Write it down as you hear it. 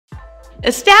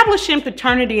Establishing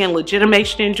paternity and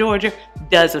legitimation in Georgia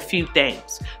does a few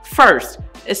things. First,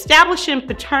 establishing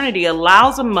paternity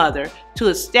allows a mother to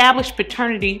establish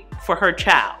paternity for her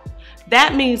child.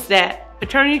 That means that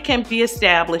paternity can be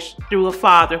established through a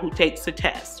father who takes a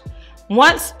test.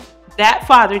 Once that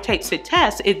father takes a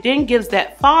test, it then gives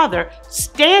that father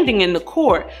standing in the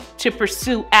court to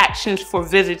pursue actions for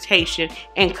visitation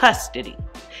and custody.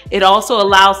 It also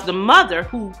allows the mother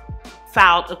who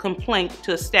filed a complaint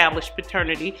to establish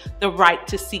paternity the right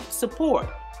to seek support.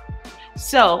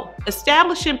 So,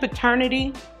 establishing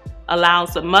paternity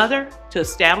allows a mother to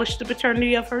establish the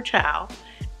paternity of her child,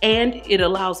 and it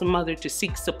allows a mother to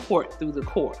seek support through the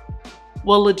court.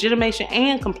 Well, legitimation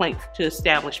and complaint to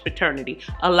establish paternity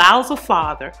allows a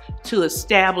father to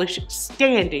establish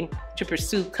standing to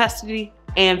pursue custody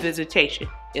and visitation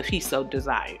if he so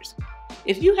desires.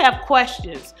 If you have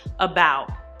questions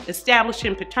about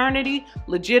establishing paternity,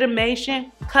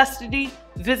 legitimation, custody,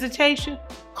 visitation,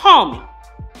 call me.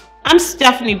 I'm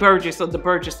Stephanie Burgess of the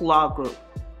Burgess Law Group.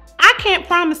 I can't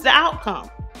promise the outcome,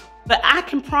 but I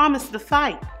can promise the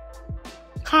fight.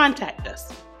 Contact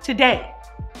us today.